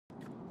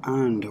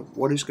And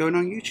what is going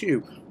on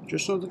YouTube?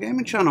 Just another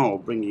gaming channel,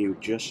 bringing you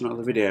just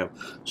another video.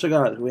 So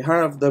guys, we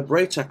have the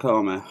Braytech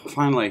armor,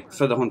 finally,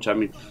 for the Hunter. I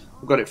mean,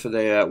 we've got it for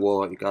the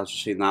war, you guys have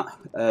seen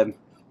that.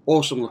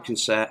 Awesome looking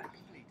set.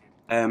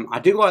 I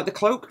do like the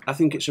cloak. I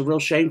think it's a real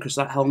shame because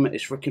that helmet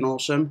is freaking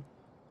awesome.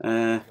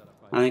 I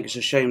think it's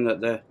a shame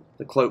that the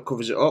cloak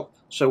covers it up.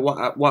 So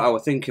what I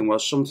was thinking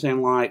was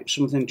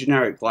something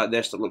generic like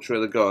this that looks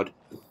really good.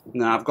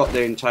 Now I've got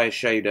the entire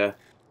shader.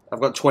 I've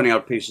got 20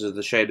 odd pieces of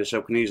the shader, so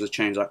I can easily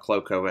change that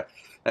cloak over.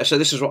 So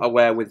this is what I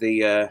wear with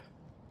the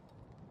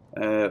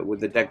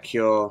dead end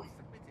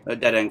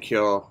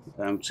cure.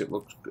 So it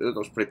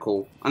looks pretty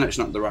cool. I know it's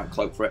not the right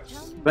cloak for it,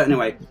 but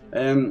anyway.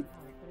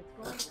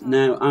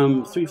 Now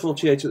I'm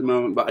 348 at the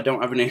moment, but I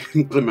don't have any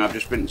glimmer.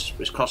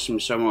 It's costing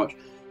me so much.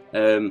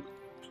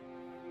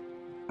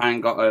 I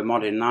ain't got a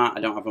mod in that. I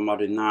don't have a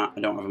mod in that. I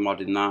don't have a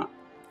mod in that.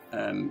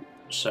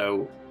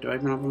 So do I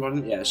even have a mod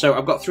in? Yeah. So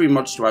I've got 3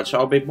 mods to add. So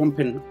I'll be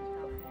bumping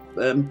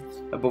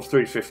above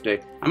 350.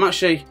 I'm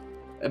actually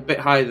a bit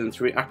higher than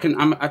 3. I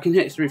can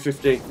hit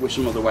 350 with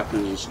some other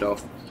weapons and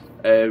stuff.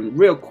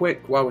 Real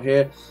quick while we're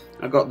here,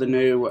 I got the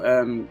new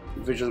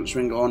Vigilance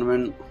Ring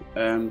ornament.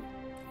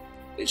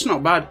 It's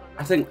not bad.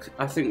 I think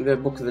the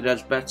Book of the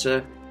Dead's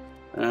better.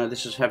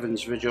 This is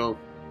Heaven's Vigil.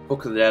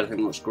 Book of the Dead I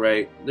think looks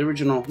great. The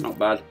original not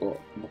bad, but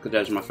Book of the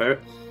Dead's my favourite.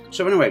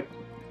 So anyway,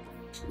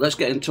 let's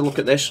get into look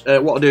at this.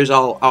 What I'll do is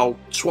I'll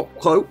swap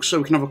cloaks so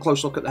we can have a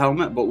close look at the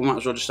helmet, but we might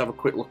as well just have a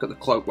quick look at the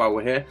cloak while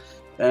we're here.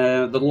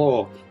 The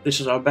lore. This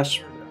is our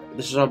best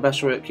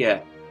work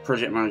yet.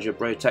 Project Manager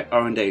Braytech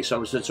R&D. So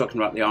obviously talking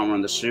about the armour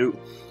and the suit.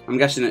 I'm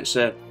guessing it's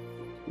a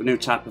new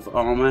type of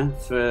armour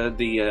for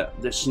the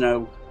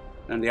snow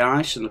and the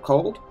ice and the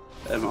cold.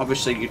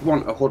 Obviously you'd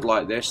want a hood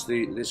like this.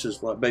 This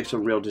is like based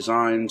on real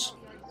designs.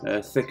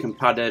 Thick and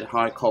padded,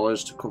 high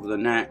collars to cover the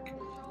neck.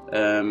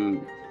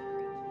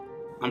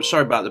 I'm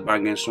sorry about the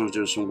banging, someone's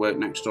doing some work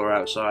next door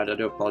outside. I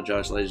do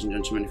apologise, ladies and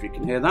gentlemen, if you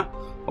can hear that.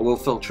 I will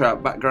filter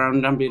out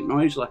background ambient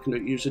noise like I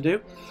usually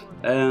do.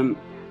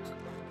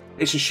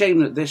 It's a shame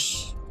that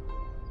this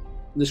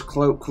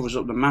cloak covers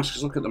up the mask,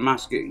 because look at the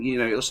mask, it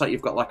looks like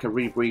you've got like a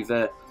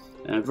rebreather,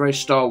 very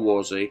Star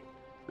Warsy.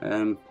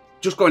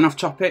 Just going off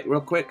topic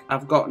real quick,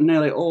 I've got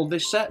nearly all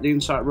this set, the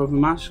Insight Rover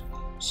mask,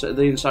 so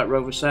the Insight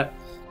Rover set.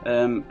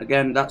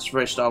 Again, that's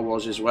very Star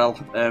Wars as well.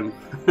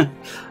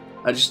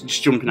 I'm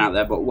just jumping out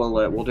there, but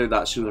we'll do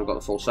that as soon as I've got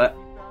the full set.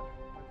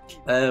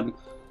 As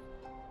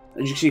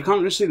you can see, you can't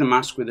really see the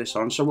mask with this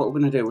on, so what we're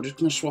going to do, we're just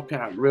going to swap it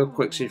out real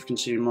quick, see if you can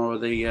see more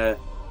of the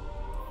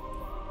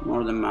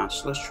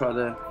mask. Let's try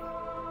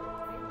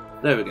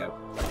there we go.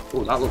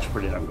 Oh, that looks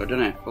pretty damn good,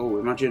 doesn't it? Oh,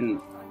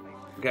 imagine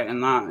getting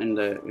that in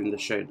the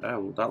shade.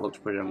 Oh, that looks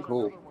pretty damn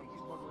cool.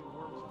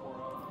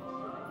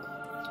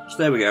 So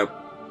there we go.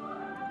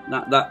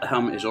 That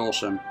helmet is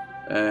awesome.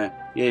 Yeah,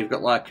 you've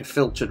got like a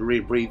filtered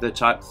rebreather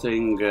type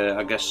thing.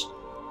 I guess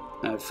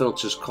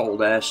filters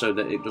cold air so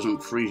that it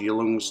doesn't freeze your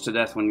lungs to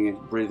death when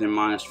you breathe in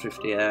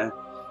 -50 air.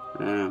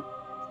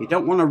 You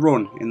don't want to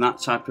run in that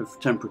type of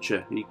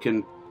temperature. You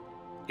can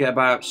get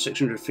about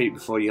 600 feet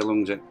before your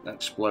lungs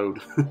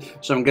explode.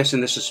 So I'm guessing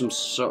this is some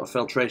sort of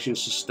filtration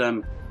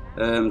system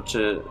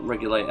to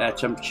regulate air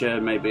temperature.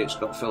 Maybe it's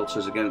got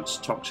filters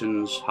against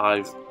toxins,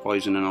 hive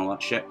poison and all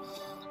that shit.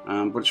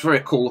 But it's a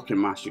very cool looking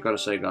mask, you've got to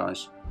say,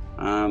 guys.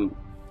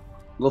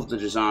 Love the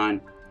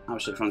design,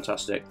 absolutely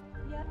fantastic.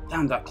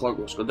 Damn, that cloak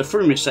looks good. The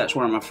Furumi set's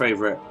one of my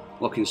favourite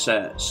looking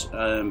sets.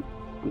 I'm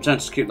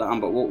tempted to keep that on,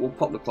 but we'll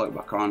pop the cloak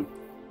back on,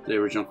 the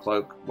original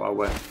cloak, while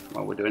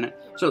we're doing it.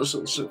 So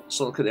let's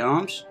look at the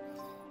arms.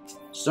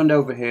 Stand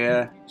over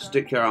here,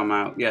 stick your arm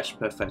out. Yes,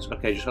 perfect.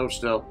 Okay, just hold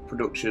still.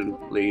 Production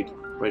lead,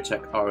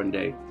 Braytech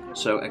R&D.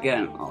 So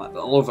again, I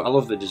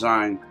love the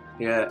design.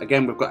 Yeah,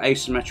 again, we've got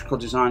asymmetrical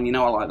design. You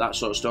know, I like that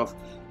sort of stuff.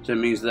 So it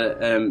means that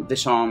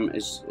this arm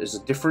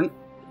is different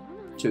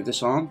to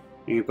this arm.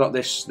 And you've got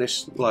this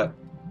like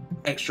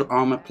extra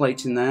armor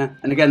plate in there.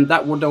 And again,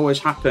 that would always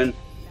happen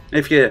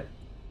if you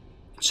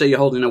say you're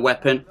holding a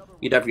weapon.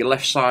 You'd have your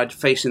left side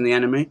facing the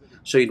enemy,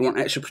 so you'd want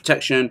extra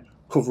protection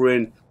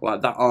covering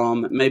like that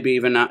arm. Maybe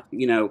even at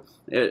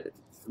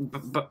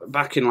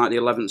back in like the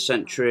 11th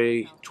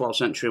century, 12th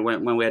century,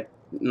 when we had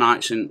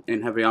knights in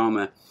heavy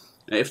armor.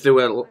 If they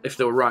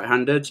were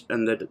right-handed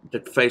and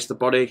they'd face the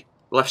body,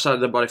 left side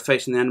of the body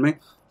facing the enemy,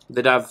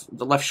 they'd have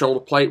the left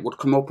shoulder plate would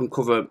come up and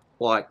cover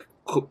like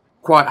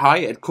quite high.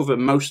 It'd cover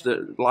most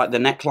of the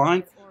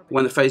neckline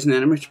when they're facing the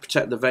enemy to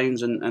protect the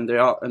veins and the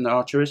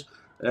arteries.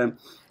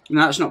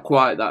 That's not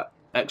quite that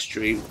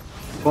extreme,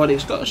 but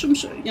it's got some.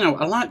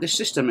 I like this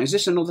system. Is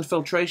this another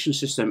filtration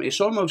system? It's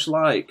almost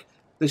like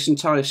this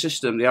entire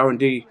system, the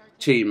R&D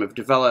team have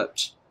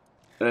developed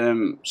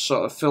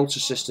sort of filter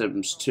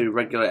systems to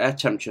regulate air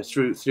temperature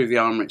through the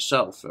armour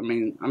itself. I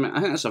mean, I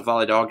think that's a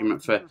valid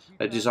argument for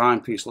a design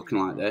piece looking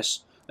like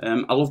this.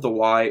 I love the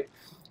white.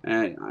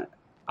 I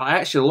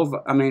actually love.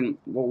 I mean,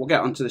 we'll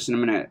get onto this in a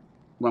minute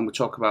when we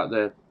talk about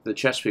the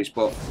chest piece.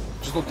 But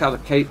just look how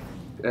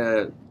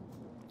the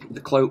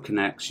cloak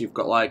connects. You've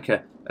got like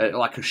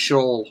a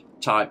shawl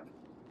type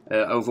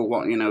over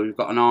what, you know, you've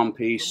got an arm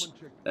piece,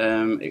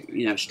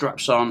 you know,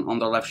 straps on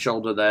the left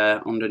shoulder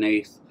there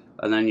underneath,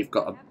 and then you've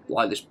got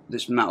like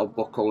this metal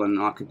buckle and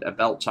like a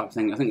belt type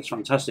thing. I think it's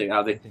fantastic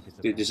how they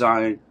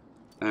design,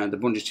 the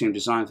Bungie team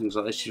design things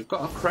like this. You've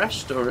got a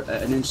crest or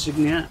an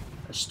insignia,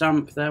 a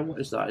stamp there. What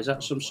is that? Is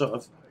that some sort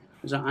of,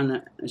 is that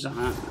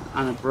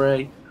Anna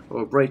Bray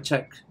or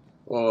Braytech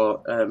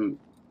or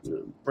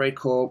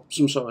Braycorp,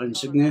 some sort of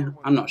insignia?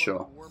 I'm not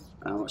sure.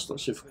 Let's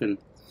see if we can.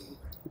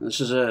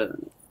 This is a,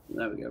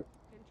 there we go.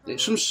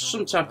 It's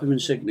some type of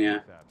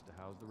insignia.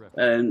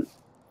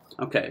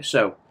 Okay,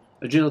 so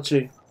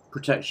agility,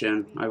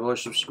 protection. I've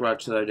always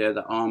subscribed to the idea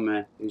that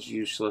armor is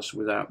useless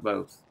without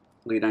both.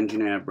 Lead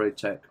engineer,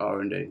 Braytech,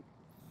 R&D.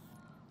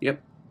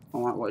 Yep, I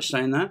like what it's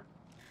saying there.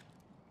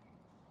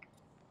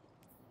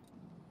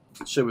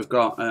 So we've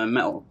got a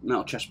metal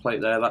chest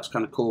plate there. That's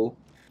kind of cool.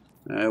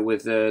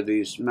 With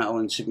these metal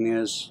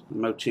insignias,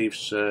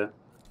 motifs,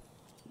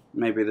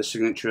 maybe the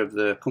signature of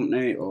the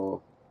company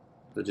or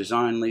the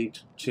design lead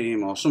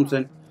team or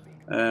something.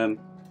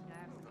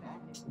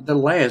 The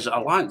layers, I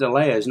like the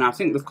layers. Now I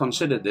think they've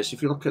considered this.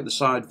 If you look at the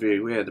side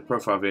view here, the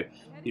profile view,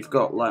 you've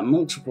got like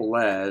multiple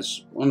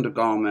layers,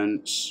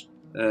 undergarments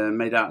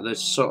made out of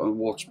this sort of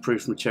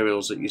waterproof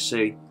materials that you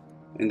see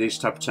in these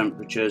type of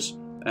temperatures.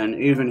 And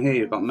even here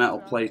you've got metal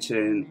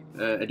plating,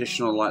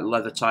 additional like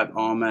leather type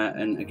armor,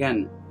 and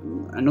again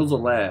another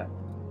layer.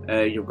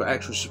 You've got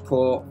extra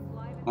support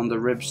on the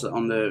ribs,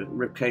 on the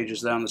rib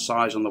cages there, on the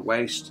sides, on the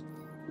waist.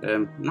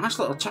 Nice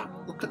little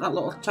look at that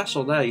little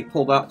tassel there. You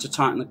pull that to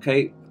tighten the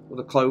cape or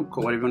the cloak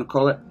or whatever you want to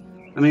call it.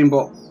 I mean,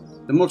 but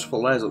the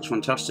multiple layers looks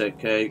fantastic.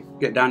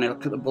 Get down here,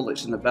 look at the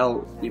bullets in the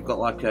belt. You've got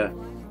like a,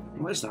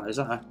 what is that? Is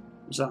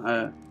that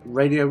a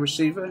radio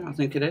receiver? I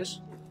think it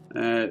is.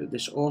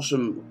 This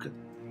awesome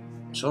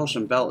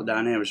belt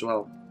down here as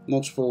well.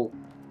 Multiple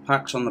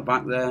packs on the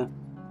back there.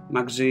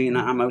 Magazine,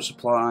 ammo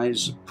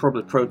supplies,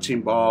 probably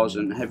protein bars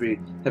and heavy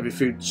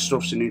food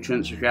stuffs and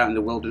nutrients if you're out in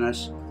the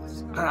wilderness.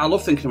 I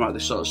love thinking about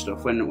this sort of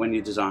stuff when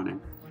you're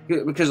designing,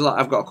 because like,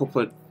 I've got a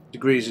couple of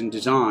degrees in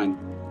design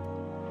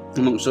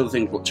amongst other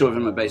things, but 2 of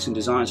them are based in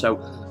design. So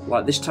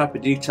like this type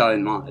of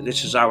detailing, like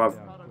this is how I've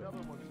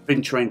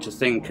been trained to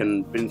think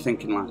and been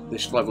thinking like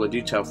this level of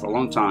detail for a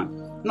long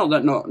time. Not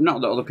that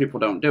other people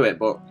don't do it,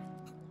 but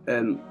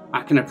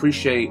I can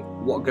appreciate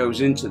what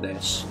goes into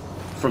this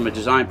from a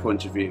design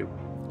point of view,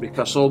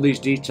 because all these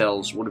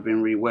details would have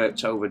been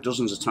reworked over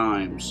dozens of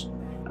times.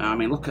 I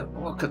mean, look at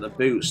the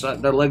boots.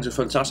 Their legs are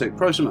fantastic.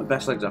 Probably some of the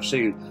best legs I've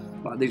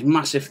seen. Like these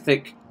massive,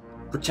 thick,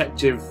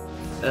 protective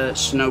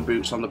snow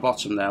boots on the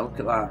bottom there. Look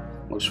at that.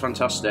 Looks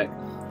fantastic.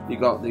 You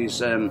got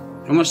these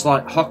almost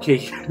like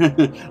hockey,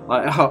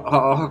 like a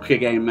hockey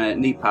game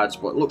knee pads,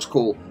 but it looks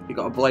cool. You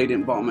got a blade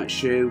in bottom at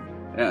shoe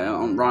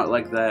on right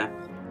leg there.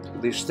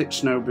 These thick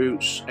snow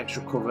boots,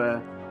 extra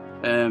cover.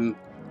 I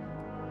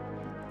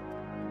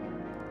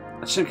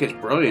just think it's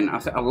brilliant.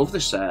 I love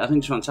this set. I think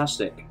it's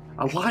fantastic.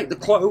 I like the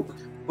cloak,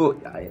 but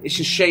it's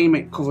a shame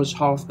it covers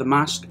half the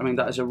mask. I mean,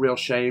 that is a real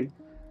shame.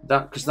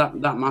 Because that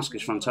mask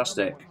is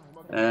fantastic.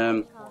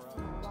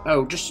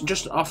 Oh,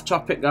 just off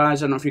topic,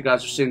 guys. I don't know if you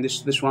guys have seen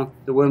this one,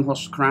 the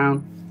Wormhorse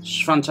crown.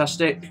 It's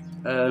fantastic.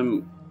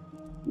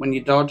 When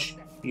you dodge,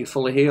 you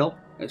fully heal.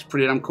 It's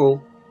pretty damn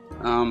cool.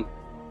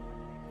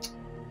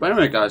 But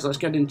anyway, guys, let's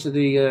get into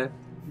the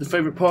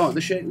favourite part of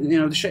the shade. You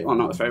know, the shade. Well,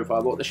 not the favourite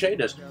part, but the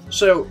shaders.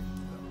 So,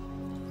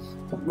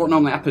 what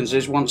normally happens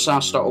is once I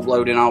start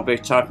uploading, I'll be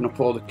typing up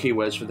all the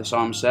keywords for this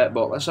arm set.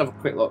 But let's have a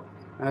quick look.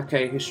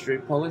 Okay, history,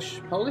 polish.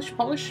 Oh,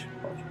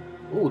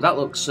 that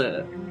looks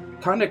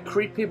kind of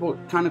creepy, but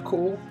kind of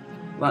cool.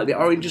 Like the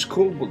orange is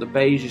cool, but the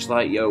beige is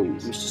like, yo,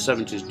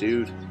 Mr. 70s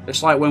dude.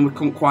 It's like when we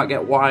couldn't quite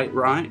get white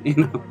right, you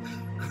know.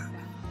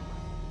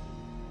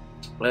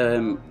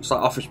 It's like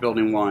office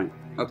building white.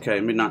 Okay,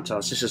 Midnight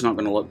Tales. This is not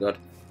going to look good.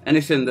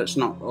 Anything that's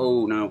not.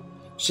 Oh no.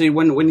 See,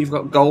 when you've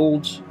got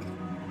gold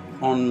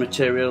on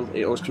material,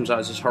 it always comes out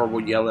as this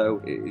horrible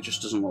yellow. It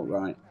just doesn't look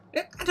right.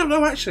 I don't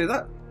know actually.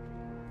 The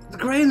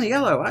grey and the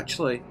yellow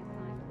actually.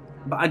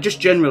 But I just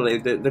generally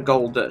the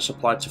gold that's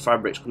applied to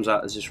fabrics comes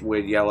out as this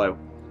weird yellow,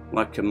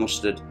 like a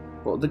mustard.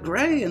 But the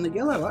grey and the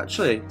yellow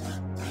actually.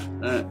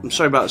 I'm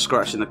sorry about the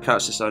scratching. The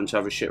cat's deciding to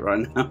have a shit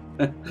right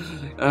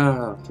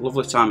now.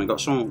 Lovely timing. Got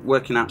someone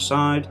working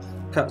outside.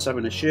 Cat's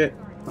having a shit.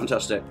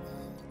 Fantastic.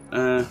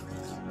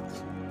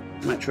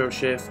 Metro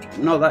shift.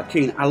 Not that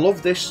keen. I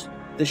love this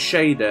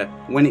shader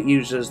when it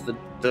uses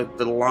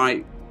the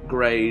light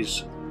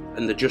greys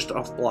and the just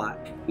off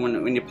black.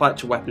 When you apply it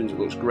to weapons, it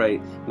looks great.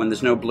 When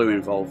there's no blue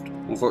involved,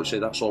 unfortunately,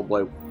 that's all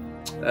blue.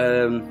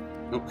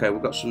 Okay,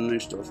 we've got some new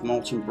stuff.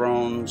 Molten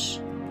bronze.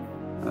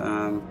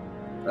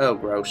 Oh,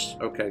 gross.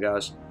 Okay,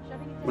 guys,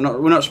 we're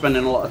not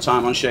spending a lot of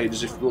time on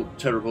shaders if they look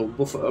terrible.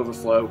 Buffer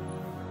overflow.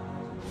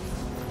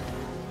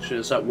 So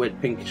it's that weird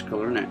pinkish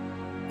colour, isn't it?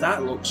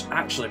 That looks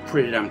actually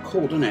pretty damn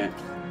cool, doesn't it?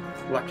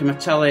 Like a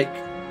metallic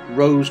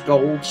rose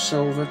gold,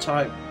 silver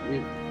type,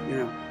 you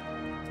know.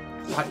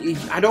 Like,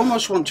 I'd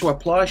almost want to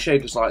apply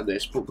shaders like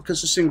this, but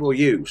because they're single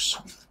use,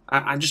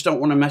 I just don't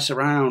want to mess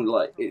around.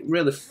 Like, it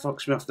really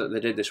fucks me off that they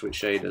did this with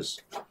shaders.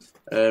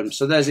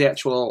 So there's the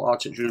actual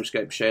Arctic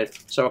Dreamscape shade.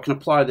 So I can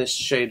apply this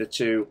shader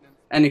to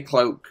any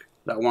cloak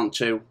that I want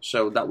to,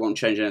 so that won't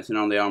change anything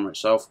on the armour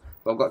itself.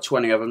 But I've got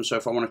 20 of them, so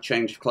if I want to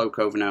change the cloak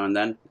over now and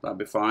then, that'd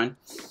be fine.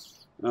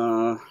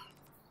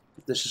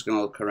 This is going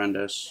to look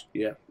horrendous.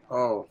 Yeah.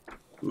 Oh,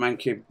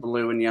 manky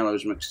blue and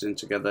yellows mixed in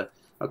together.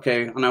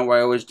 Okay, I know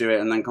I always do it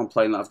and then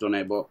complain that I've done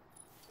it, but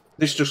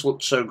this just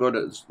looks so good.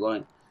 It's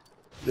like,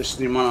 this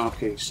new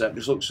Monarchy set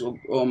just looks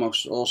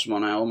almost awesome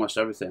on almost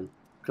everything.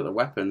 Look at the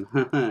weapon.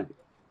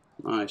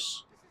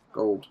 Nice.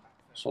 Gold.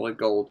 Solid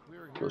gold.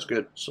 Looks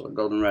good. Solid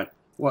gold and red.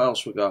 What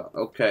else we got?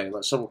 Okay,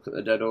 let's have a look at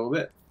the dead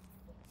orbit.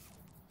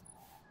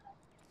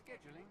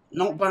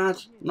 Not bad.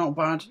 Not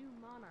bad.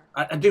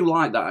 I do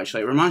like that,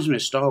 actually. It reminds me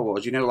of Star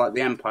Wars. You know, like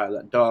the Empire,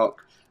 that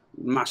dark,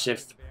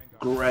 massive,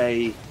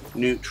 grey,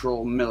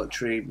 neutral,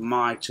 military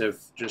might of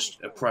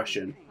just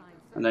oppression.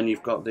 And then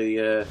you've got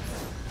the...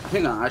 I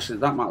think that actually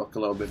that might look a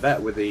little bit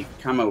better with the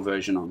camo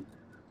version on.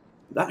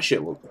 That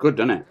shit looked good,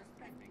 doesn't it?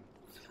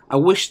 I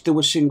wish there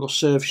were single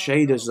serve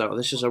shaders, though.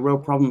 This is a real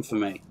problem for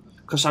me.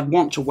 Because I'd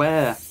want to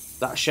wear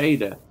that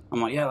shader.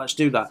 I'm like, yeah, let's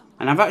do that.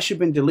 And I've actually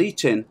been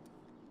deleting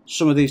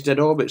some of these dead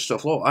orbit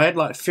stuff. Look, I had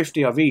like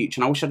 50 of each,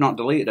 and I wish I'd not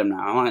deleted them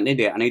now. I'm like an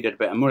idiot. I needed a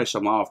bit of money, so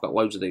I've got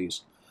loads of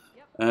these.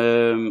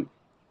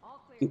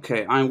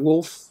 Okay, Iron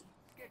Wolf.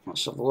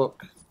 Let's have a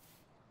look.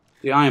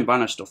 The Iron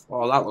Banner stuff.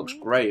 Oh, that looks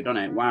great,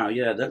 doesn't it? Wow,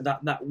 yeah.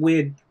 That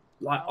weird,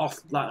 like off,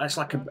 like that's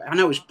like a. I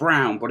know it's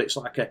brown, but it's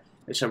like a.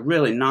 It's a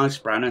really nice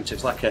brown, isn't it?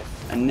 It's like a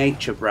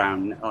nature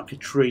brown, like a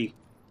tree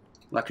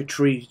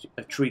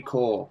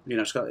core. You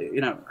know, it's got.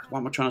 You know, what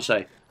am I trying to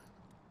say?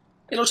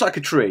 It looks like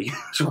a tree.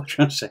 That's what I'm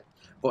trying to say.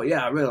 But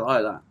yeah, I really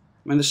like that. I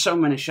mean, there's so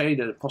many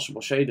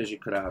possible shaders you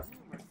could have.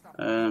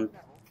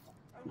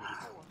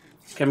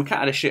 Okay, my cat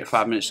had a shit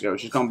 5 minutes ago.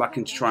 She's gone back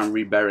in to try and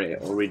rebury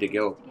it or redig it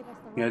up.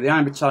 You know, the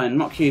Iron Battalion, I'm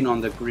not keen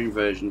on the green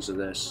versions of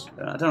this.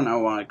 I don't know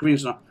why. Green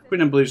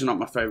and blues are not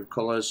my favourite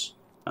colours.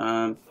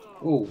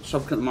 Oh, so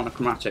look at the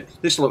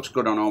monochromatic. This looks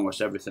good on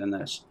almost everything,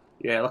 this.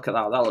 Yeah, look at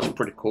that. That looks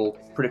pretty cool.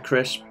 Pretty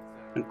crisp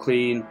and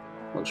clean.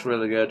 Looks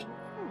really good.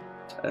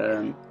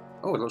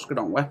 Oh, it looks good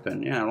on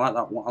weapon. Yeah, I like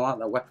that. I like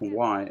that weapon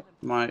white.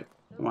 I might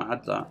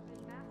add that.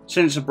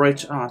 Since it's a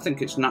Braytech, oh, I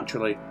think it's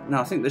naturally. No,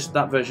 I think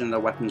that version of the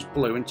weapon's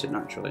blue, isn't it?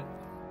 Naturally.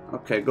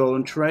 Okay,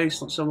 golden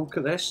trace. Let's have a look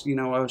at this. You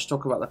know, I was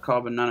talking about the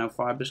carbon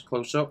nanofibers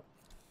close up.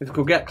 If I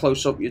could get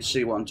close up, you'd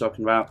see what I'm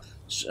talking about.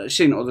 I've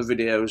seen other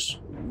videos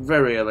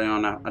very early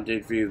on. I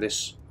did view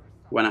this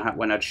when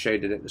I'd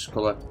shaded it this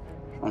colour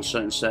on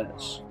certain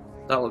sets.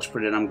 That looks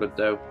pretty damn good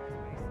though.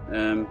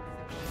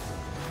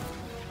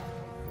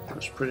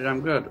 That's pretty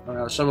damn good.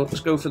 Alright, so let's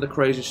go for the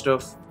crazy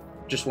stuff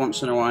just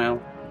once in a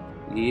while.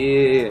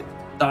 Yeah,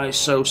 that is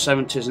so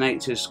 70s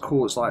and 80s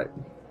cool. It's like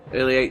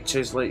early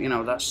 80s, like, you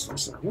know,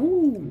 that's like,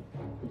 woo.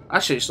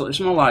 Actually, it's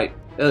more like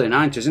early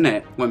 90s, isn't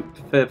it? When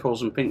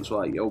purples and pinks were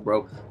like, yo,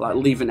 bro, like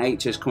leaving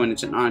 80s, coming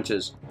into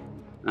 90s.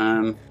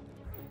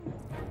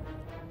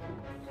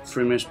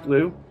 Frumious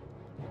blue.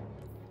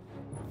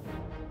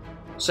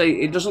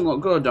 See, it doesn't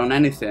look good on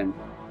anything,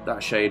 that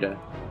shader.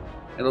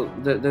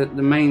 The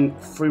main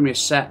Frumious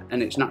set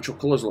and its natural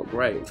colours look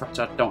great. In fact,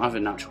 I don't have the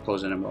natural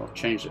colours anymore. I've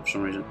changed it for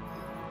some reason.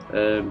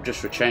 Just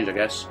for change, I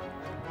guess.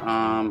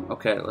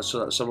 Okay, let's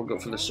have a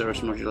look for the Cirrus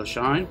Modular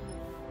Shine.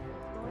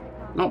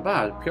 Not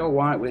bad. Pure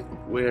white with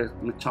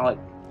metallic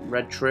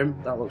red trim.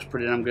 That looks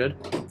pretty damn good.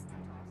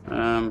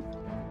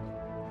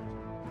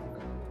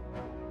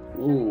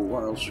 Ooh,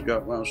 what else we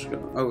got? What else we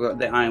got? Oh, we got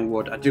the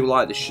Ironwood. I do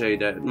like this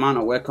shader. It might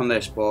not work on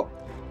this, but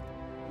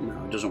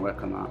no, it doesn't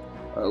work on that.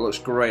 It looks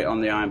great on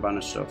the Iron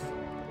Banner stuff.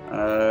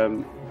 I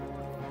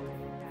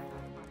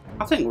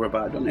think we're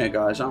about done here,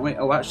 guys, aren't we?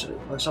 Oh, actually,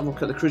 let's have a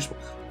look at the Crucible.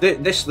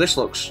 This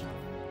looks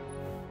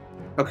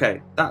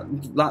okay. That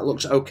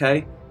looks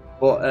okay,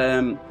 but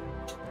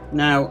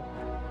now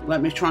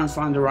let me try and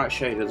find the right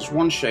shader. There's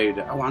one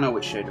shader. Oh, I know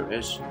which shader it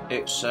is.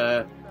 It's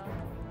oh,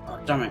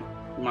 damn it,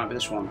 it might be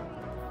this one.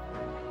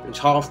 It's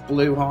half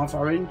blue, half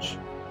orange.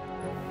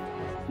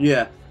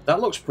 Yeah, that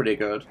looks pretty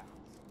good.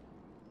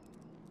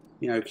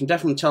 You know, you can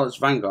definitely tell it's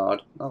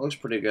Vanguard. That looks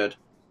pretty good.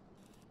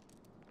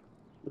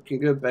 Looking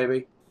good,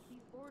 baby.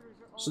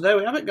 So there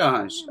we have it,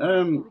 guys.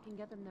 We've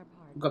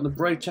got the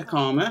Braytech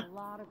armour.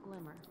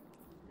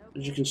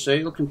 As you can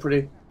see, looking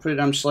pretty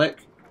damn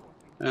slick.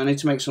 I need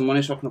to make some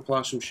money so I can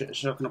apply some shit.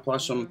 So I can apply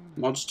some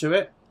mods to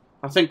it.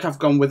 I think I've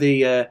gone with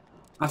the.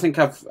 I think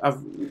I've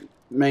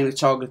mainly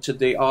targeted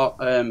the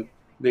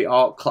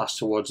art class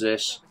towards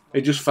this.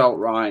 It just felt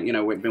right, you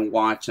know, with it being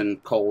white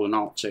and cold and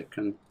Arctic,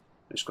 and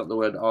it's got the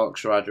word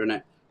Arx Rider in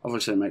it.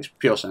 Obviously, it makes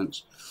pure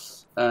sense.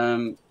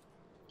 So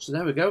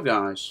there we go,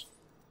 guys.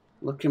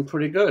 Looking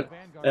pretty good.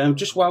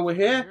 Just while we're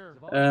here,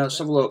 let's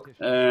have a look.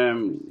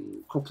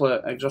 Couple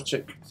of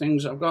exotic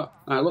things I've got.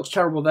 It looks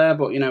terrible there,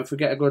 but you know, if we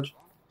get a good,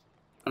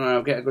 I don't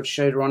know, get a good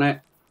shader on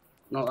it.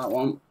 Not that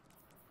one.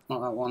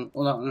 Not that one.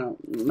 Well, that one, no.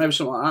 Maybe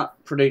something like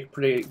that.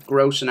 Pretty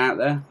gross and out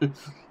there.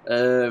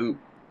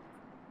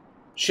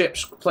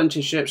 Ships, plenty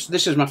of ships.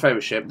 This is my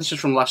favourite ship. This is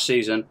from last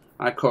season.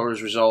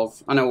 Ikora's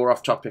Resolve. I know we're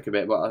off topic a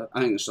bit, but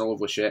I think it's a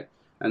lovely ship.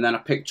 And then I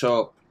picked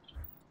up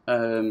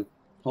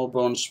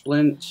Hullborn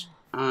Splint,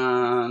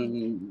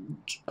 and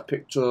I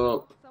picked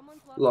up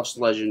Lost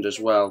Legend as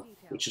well,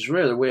 which is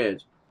really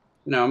weird.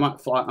 You know, I might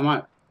fly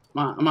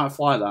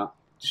that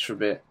just for a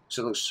bit because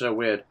it looks so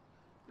weird.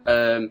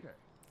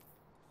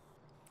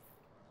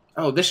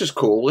 Oh, this is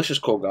cool. This is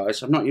cool,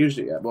 guys. I've not used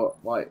it yet,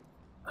 but like,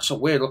 that's a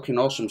weird looking,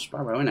 awesome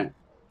sparrow, isn't it?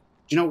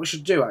 Do you know what we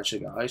should do, actually,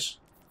 guys?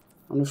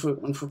 I wonder if we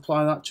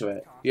apply that to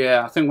it.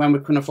 Yeah, I think when we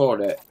can afford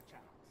it,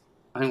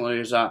 I think we'll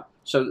use that.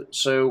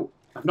 So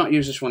I've not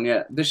used this one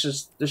yet. This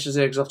is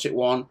the exotic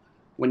one.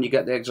 When you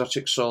get the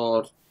exotic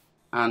sword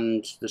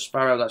and the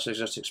sparrow, that's the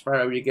exotic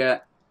sparrow you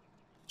get.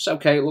 It's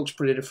okay. It looks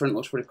pretty different.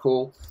 Looks pretty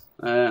cool.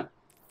 We've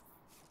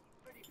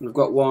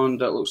got one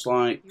that looks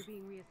like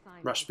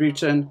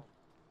Rasputin,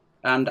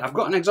 and I've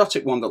got an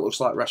exotic one that looks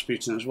like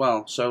Rasputin as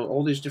well. So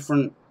all these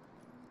different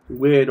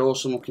weird,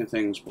 awesome looking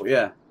things. But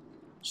yeah.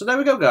 So there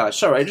we go, guys.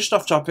 Sorry, just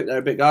off topic there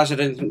a bit, guys. I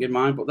didn't think you'd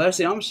mind, but there's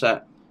the arm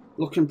set,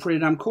 looking pretty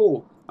damn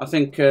cool. I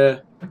think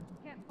that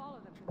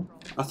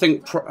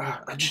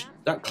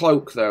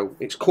cloak though,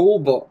 it's cool,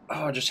 but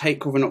I just hate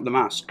covering up the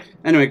mask.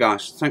 Anyway,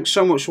 guys, thanks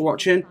so much for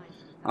watching.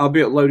 I'll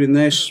be uploading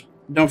this.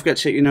 Don't forget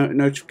to hit your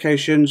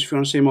notifications if you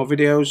want to see more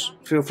videos.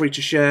 Feel free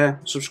to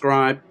share,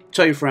 subscribe,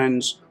 tell your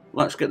friends.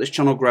 Let's get this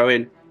channel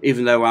growing,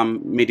 even though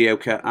I'm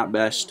mediocre at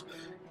best.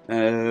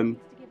 I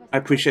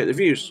appreciate the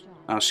views.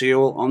 I'll see you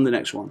all on the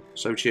next one.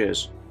 So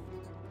cheers.